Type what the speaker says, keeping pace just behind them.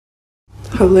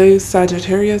Hello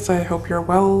Sagittarius, I hope you're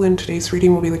well. In today's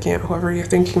reading we'll be looking at whoever you're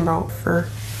thinking about for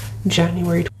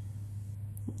January.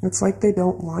 It's like they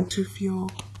don't want to feel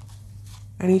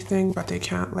anything, but they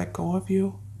can't let go of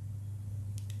you.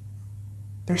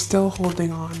 They're still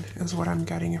holding on is what I'm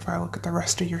getting if I look at the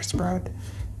rest of your spread.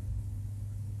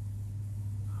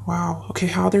 Wow, okay,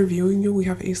 how they're viewing you, we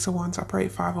have Ace of Wands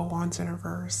upright, Five of Wands in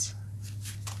reverse.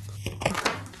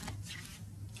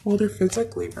 Well, they're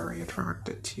physically very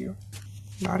attracted to you.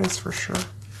 That is for sure.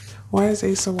 Why is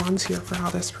Ace of Wands here for how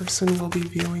this person will be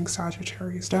viewing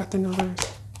Sagittarius? Death in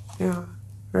reverse. Yeah,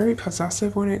 very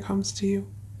possessive when it comes to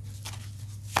you.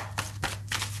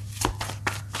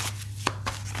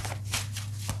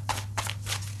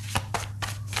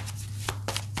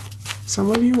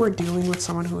 Some of you are dealing with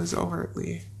someone who is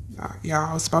overtly,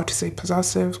 I was about to say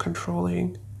possessive,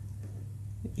 controlling,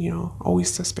 you know,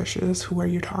 always suspicious. Who are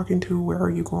you talking to? Where are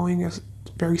you going? Is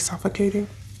very suffocating.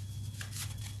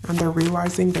 And they're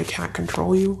realizing they can't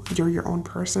control you. You're your own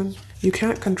person. You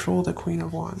can't control the Queen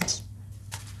of Wands.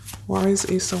 Why is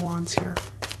Ace of Wands here?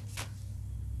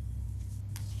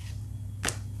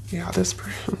 Yeah, this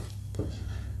person.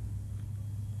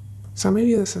 So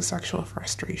maybe this is sexual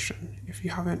frustration. If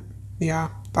you haven't, yeah,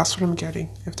 that's what I'm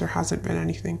getting. If there hasn't been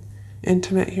anything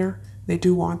intimate here, they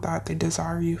do want that. They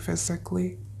desire you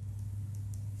physically.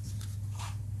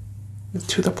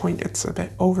 To the point it's a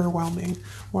bit overwhelming.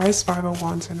 Why is Five of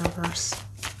Wands in reverse?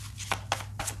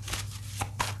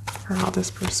 For how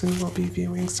this person will be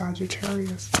viewing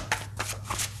Sagittarius.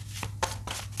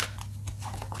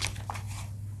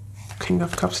 King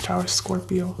of Cups, Tower,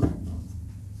 Scorpio.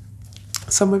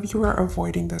 Some of you are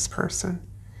avoiding this person,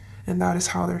 and that is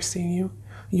how they're seeing you.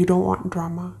 You don't want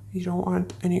drama. You don't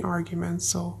want any arguments,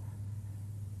 so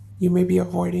you may be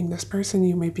avoiding this person.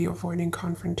 You may be avoiding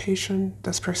confrontation.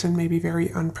 This person may be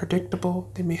very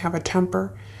unpredictable. They may have a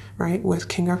temper, right? With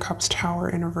King of Cups, Tower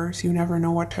in reverse, you never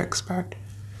know what to expect.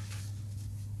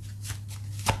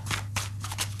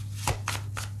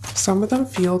 Some of them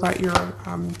feel that you're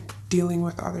dealing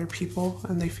with other people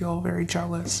and they feel very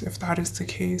jealous if that is the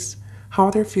case.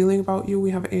 How they're feeling about you, we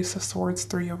have Ace of Swords,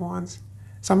 Three of Wands.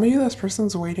 Some of you, this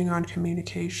person's waiting on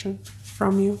communication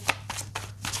from you.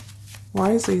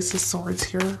 Why is Ace of Swords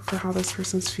here for how this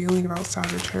person's feeling about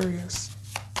Sagittarius?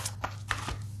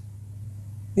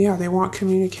 Yeah, they want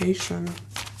communication.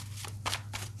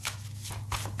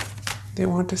 They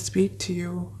want to speak to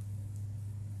you.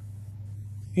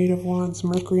 Eight of Wands,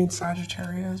 Mercury and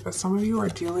Sagittarius. But some of you are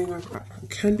dealing with,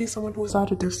 can be someone who is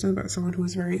at a distance, but someone who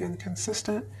is very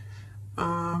inconsistent.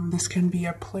 This can be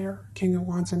a player, King of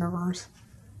Wands in reverse.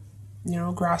 You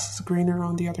know, grass is greener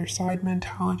on the other side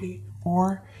mentality.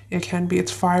 Or it can be,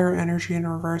 it's fire energy in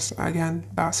reverse. Again,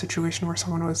 that situation where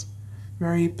someone was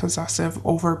very possessive,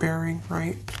 overbearing,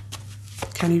 right?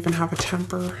 Can't even have a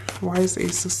temper. Why is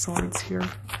Ace of Swords here?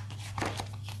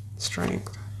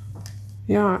 Strength.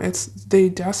 Yeah, it's, they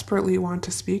desperately want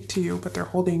to speak to you, but they're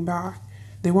holding back.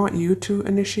 They want you to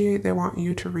initiate. They want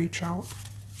you to reach out.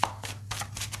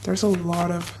 There's a lot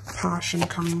of passion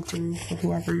coming through for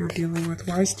whoever you're dealing with.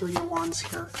 Why is Three of Wands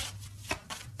here?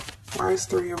 Why is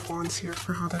Three of Wands here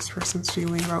for how this person's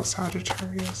feeling about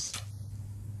Sagittarius?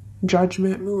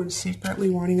 Judgment, Moon, secretly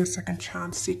wanting a second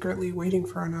chance, secretly waiting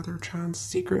for another chance,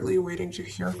 secretly waiting to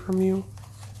hear from you.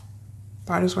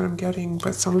 That is what I'm getting.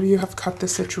 But some of you have cut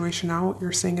this situation out.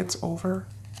 You're saying it's over.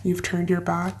 You've turned your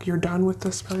back. You're done with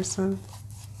this person.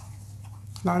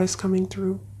 That is coming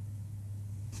through.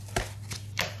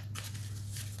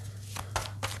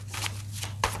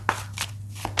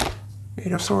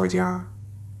 Eight of Swords, yeah.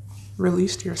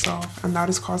 Released yourself, and that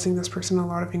is causing this person a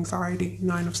lot of anxiety.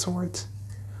 Nine of Swords.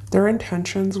 Their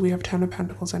intentions, we have Ten of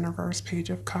Pentacles in reverse, Page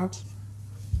of Cups.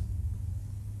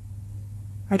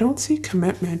 I don't see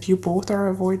commitment. You both are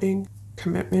avoiding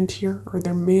commitment here, or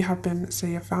there may have been,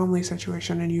 say, a family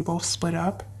situation and you both split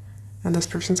up and this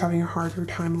person's having a harder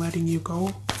time letting you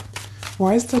go.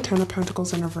 Why is the Ten of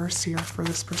Pentacles in reverse here for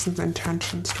this person's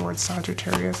intentions towards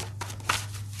Sagittarius?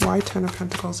 Why Ten of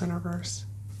Pentacles in reverse?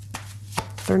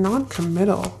 They're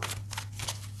non-committal.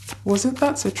 Was it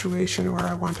that situation where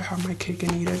I want to have my cake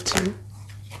and eat it too?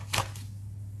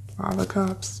 Five of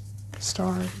Cups,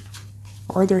 Star.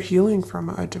 Or they're healing from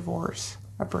a divorce,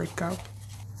 a breakup.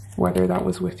 Whether that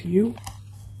was with you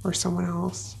or someone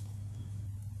else.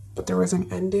 But there was an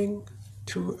ending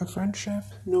to a friendship,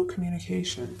 no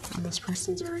communication, and this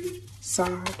person's very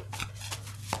sad.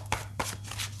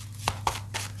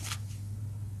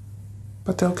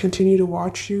 But they'll continue to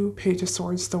watch you. Page of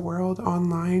Swords, the world,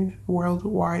 online, World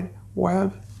Wide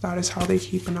Web. That is how they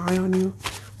keep an eye on you.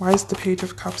 Why is the Page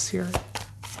of Cups here?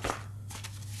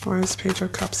 Why is Page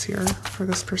of Cups here for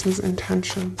this person's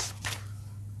intentions?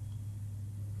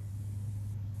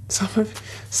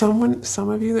 Some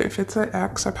of you, if it's an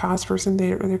ex, a past person,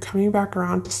 they're coming back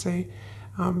around to say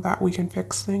that we can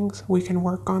fix things, we can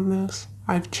work on this,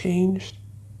 I've changed.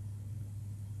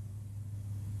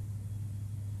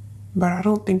 But I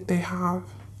don't think they have.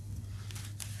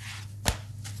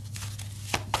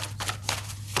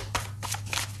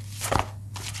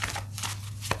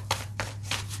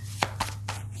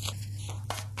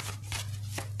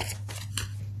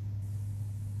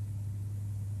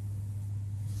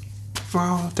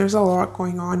 Wow, there's a lot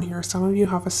going on here. Some of you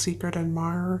have a secret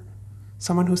admirer,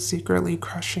 someone who's secretly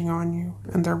crushing on you,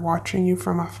 and they're watching you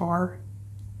from afar.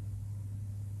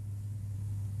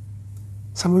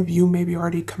 Some of you may be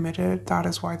already committed. That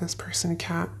is why this person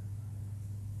can't,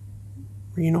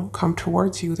 come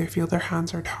towards you. They feel their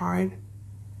hands are tied.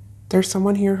 There's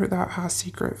someone here that has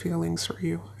secret feelings for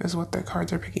you, is what the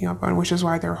cards are picking up on, which is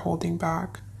why they're holding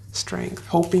back strength,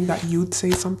 hoping that you'd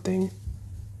say something.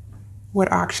 What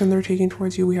action they're taking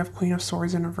towards you, we have Queen of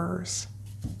Swords in reverse.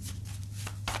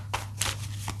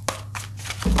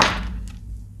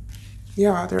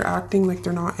 Yeah, they're acting like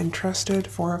they're not interested.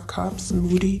 Four of Cups,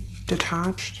 moody,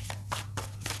 detached.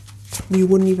 You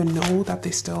wouldn't even know that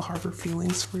they still harbor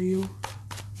feelings for you.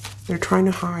 They're trying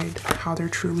to hide how they're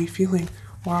truly feeling.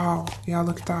 Wow, yeah,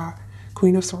 look at that.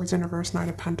 Queen of Swords in reverse, Knight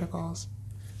of Pentacles.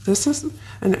 This is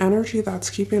an energy that's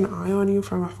keeping an eye on you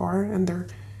from afar, and they're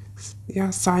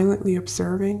silently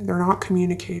observing. They're not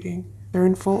communicating. They're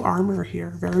in full armor here,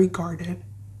 very guarded.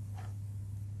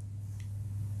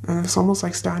 And it's almost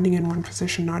like standing in one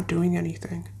position, not doing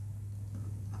anything.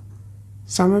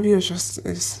 Some of you say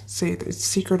it's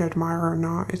secret admirer or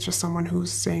not. It's just someone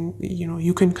who's saying,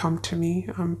 you can come to me.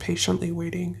 I'm patiently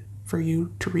waiting for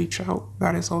you to reach out.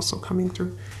 That is also coming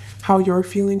through. How you're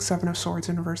feeling, Seven of Swords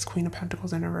in reverse, Queen of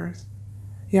Pentacles in reverse.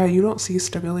 Yeah, you don't see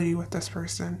stability with this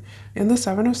person. In the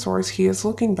Seven of Swords, he is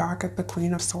looking back at the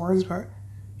Queen of Swords, but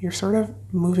you're sort of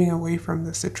moving away from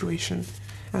the situation.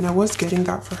 And I was getting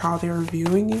that for how they're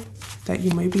viewing you, that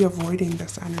you may be avoiding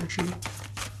this energy.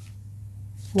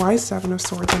 Why is Seven of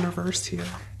Swords in reverse here?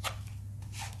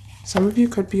 Some of you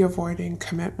could be avoiding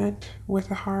commitment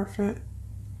with a Hierophant.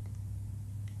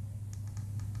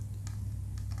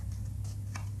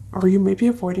 Or you may be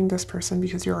avoiding this person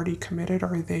because you're already committed,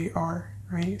 or they are,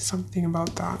 right? Something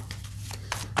about that.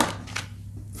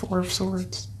 Four of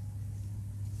Swords.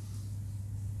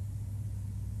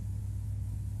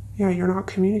 Yeah, you're not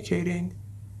communicating.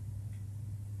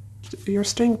 You're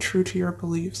staying true to your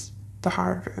beliefs. The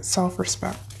Hierophant,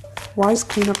 self-respect. Why is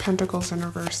Queen of Pentacles in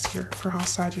reverse here for how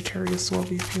Sagittarius will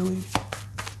be feeling?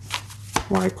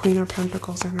 Why Queen of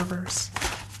Pentacles in reverse?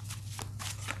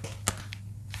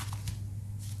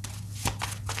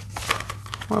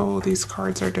 Oh, these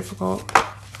cards are difficult.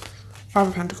 Five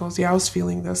of Pentacles. Yeah, I was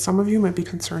feeling this. Some of you might be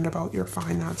concerned about your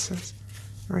finances,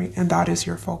 right? And that is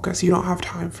your focus. You don't have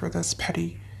time for this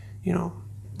petty,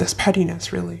 this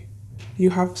pettiness, really. You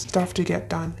have stuff to get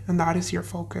done, and that is your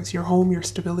focus. Your home, your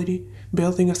stability,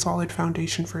 building a solid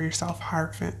foundation for yourself,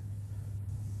 Hierophant.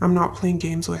 I'm not playing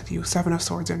games with you. Seven of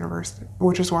Swords in reverse,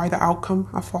 which is why the outcome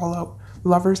of fallout.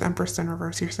 Lovers, Empress in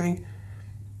reverse. You're saying,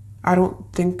 I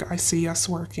don't think I see us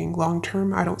working long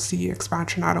term. I don't see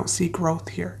expansion. I don't see growth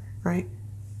here, right?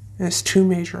 And it's two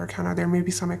major arcana. There may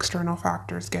be some external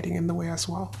factors getting in the way as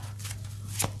well.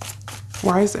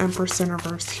 Why is Empress in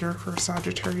reverse here for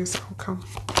Sagittarius outcome?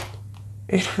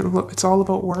 It's all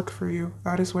about work for you.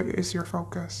 That is what is your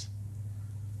focus.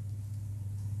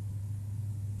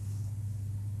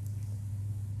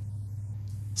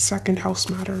 Second house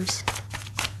matters.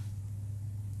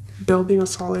 Building a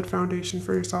solid foundation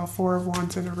for yourself. Four of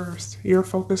Wands in reverse. You're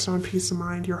focused on peace of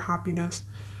mind, your happiness,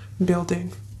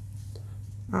 building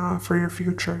for your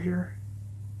future here.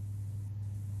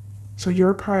 So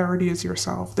your priority is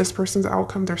yourself. This person's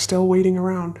outcome, they're still waiting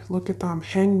around. Look at them.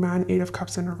 Hanged Man, Eight of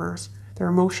Cups in reverse. They're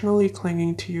emotionally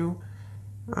clinging to you,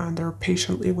 and they're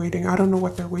patiently waiting. I don't know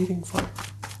what they're waiting for.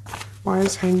 Why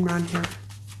is Hanged Man here?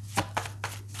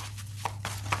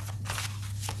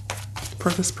 For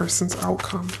this person's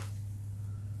outcome.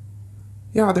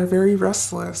 Yeah, they're very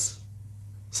restless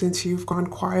since you've gone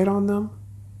quiet on them.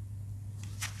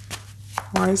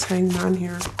 Why is Hanged Man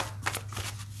here?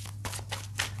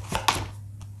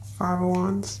 Five of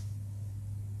Wands.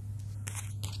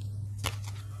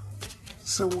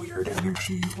 So weird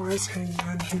energy. Why is Hanged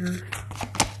Man here?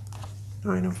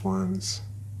 Nine of Wands.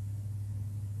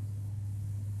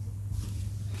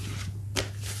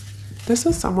 This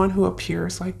is someone who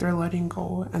appears like they're letting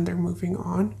go and they're moving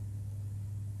on,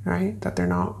 right? That they're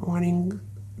not wanting,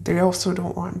 they also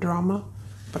don't want drama,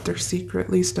 but they're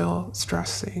secretly still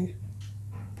stressing.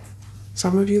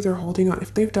 Some of you, they're holding on.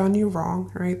 If they've done you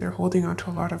wrong, right, they're holding on to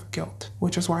a lot of guilt,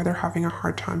 which is why they're having a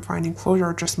hard time finding closure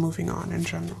or just moving on in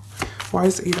general. Why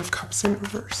is 8 of Cups in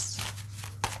reverse?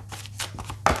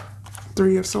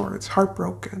 3 of Swords,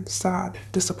 heartbroken, sad,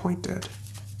 disappointed,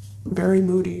 very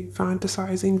moody,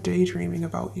 fantasizing, daydreaming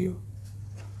about you,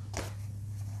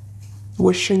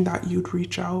 wishing that you'd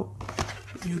reach out,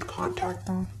 you'd contact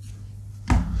them.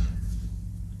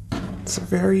 It's a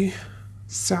very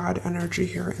sad energy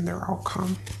here in their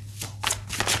outcome.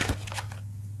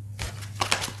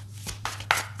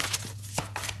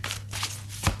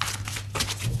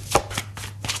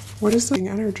 What is the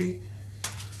energy?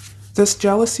 This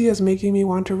jealousy is making me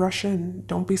want to rush in.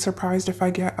 Don't be surprised if I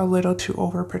get a little too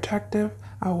overprotective.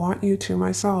 I want you to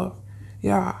myself.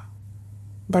 Yeah,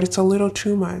 but it's a little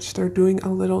too much. They're doing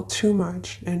a little too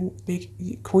much. And the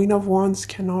Queen of Wands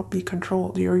cannot be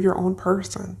controlled. You're your own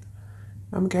person.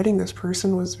 I'm getting this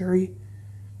person was very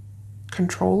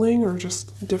controlling or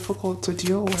just difficult to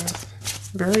deal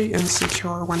with. Very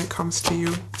insecure when it comes to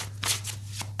you.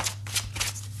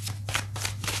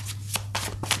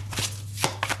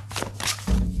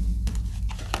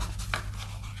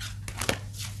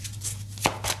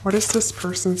 What is this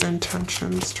person's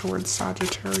intentions towards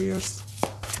Sagittarius?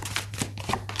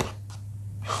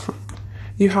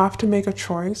 You have to make a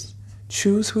choice.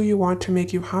 Choose who you want to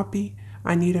make you happy.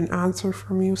 I need an answer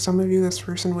from you. Some of you, this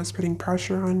person was putting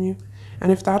pressure on you.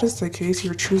 And if that is the case,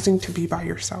 you're choosing to be by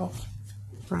yourself,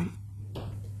 right?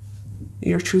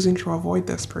 You're choosing to avoid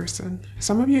this person.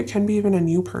 Some of you, it can be even a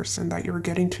new person that you're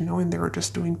getting to know and they were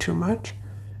just doing too much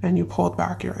and you pulled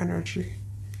back your energy.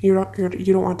 You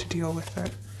don't want to deal with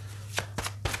it.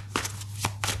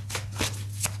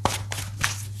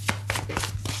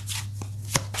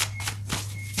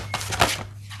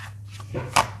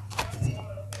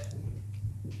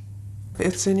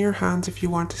 It's in your hands if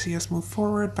you want to see us move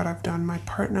forward, but I've done my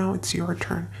part now. It's your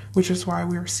turn, which is why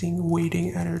we're seeing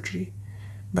waiting energy.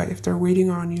 But if they're waiting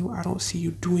on you, I don't see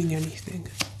you doing anything,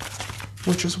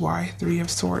 which is why 3 of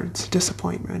Swords,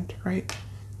 disappointment, right?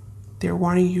 They're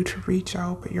wanting you to reach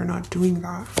out, but you're not doing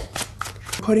that.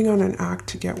 I'm putting on an act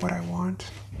to get what I want.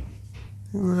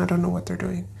 I don't know what they're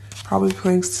doing. Probably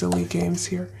playing silly games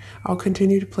here. I'll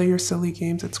continue to play your silly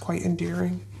games. It's quite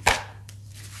endearing.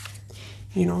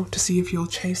 You know, to see if you'll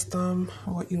chase them,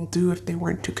 what you'll do if they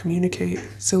weren't to communicate,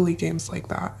 silly games like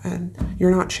that. And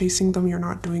you're not chasing them, you're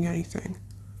not doing anything.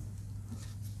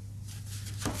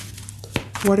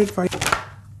 What advice?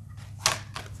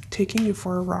 Taking you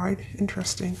for a ride,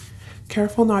 interesting.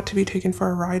 Careful not to be taken for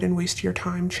a ride and waste your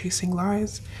time chasing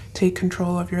lies. Take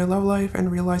control of your love life and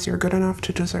realize you're good enough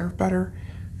to deserve better.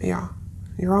 Yeah,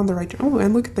 you're on the right. Oh,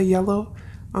 and look at the yellow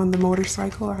on the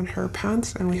motorcycle and her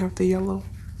pants, and we have the yellow.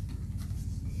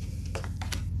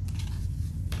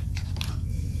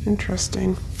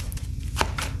 Interesting.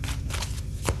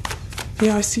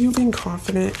 Yeah, I see you being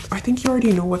confident. I think you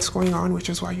already know what's going on, which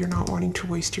is why you're not wanting to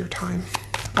waste your time.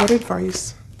 What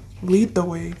advice? Lead the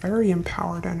way. Very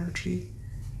empowered energy.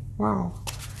 Wow.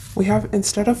 We have,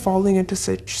 instead of falling into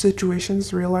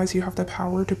situations, realize you have the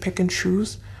power to pick and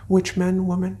choose which men,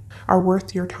 women are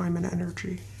worth your time and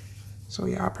energy. So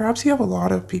yeah, perhaps you have a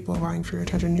lot of people vying for your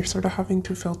attention. You're sort of having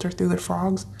to filter through the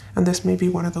frogs, and this may be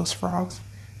one of those frogs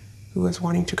who is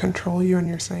wanting to control you, and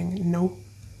you're saying no,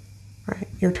 right?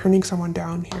 You're turning someone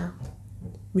down here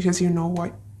because you know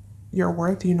what you're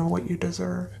worth, you know what you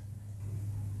deserve.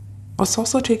 It's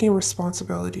also taking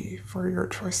responsibility for your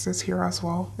choices here as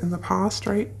well in the past,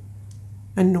 right?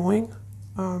 And knowing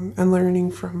and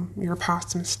learning from your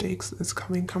past mistakes is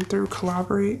come through.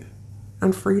 Collaborate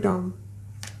and freedom.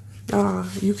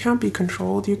 You can't be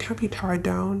controlled, you can't be tied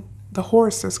down. The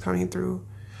horse is coming through.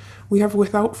 We have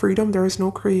without freedom, there is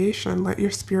no creation. Let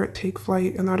your spirit take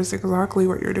flight, and that is exactly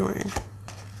what you're doing,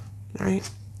 right?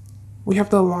 We have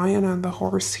the lion and the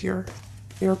horse here.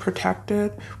 You're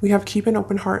protected. We have keep an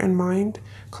open heart and mind.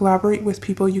 Collaborate with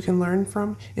people you can learn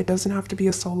from. It doesn't have to be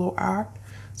a solo act.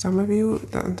 Some of you,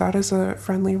 that is a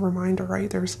friendly reminder, right?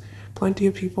 There's plenty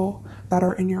of people that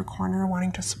are in your corner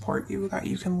wanting to support you that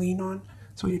you can lean on,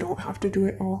 so you don't have to do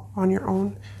it all on your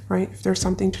own, right? If there's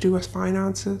something to do with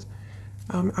finances,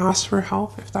 ask for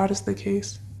help if that is the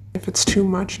case. If it's too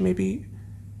much, maybe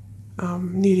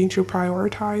needing to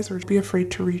prioritize or be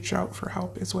afraid to reach out for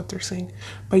help is what they're saying.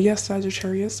 But yes,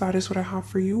 Sagittarius, that is what I have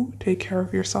for you. Take care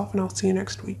of yourself, and I'll see you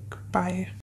next week. Bye.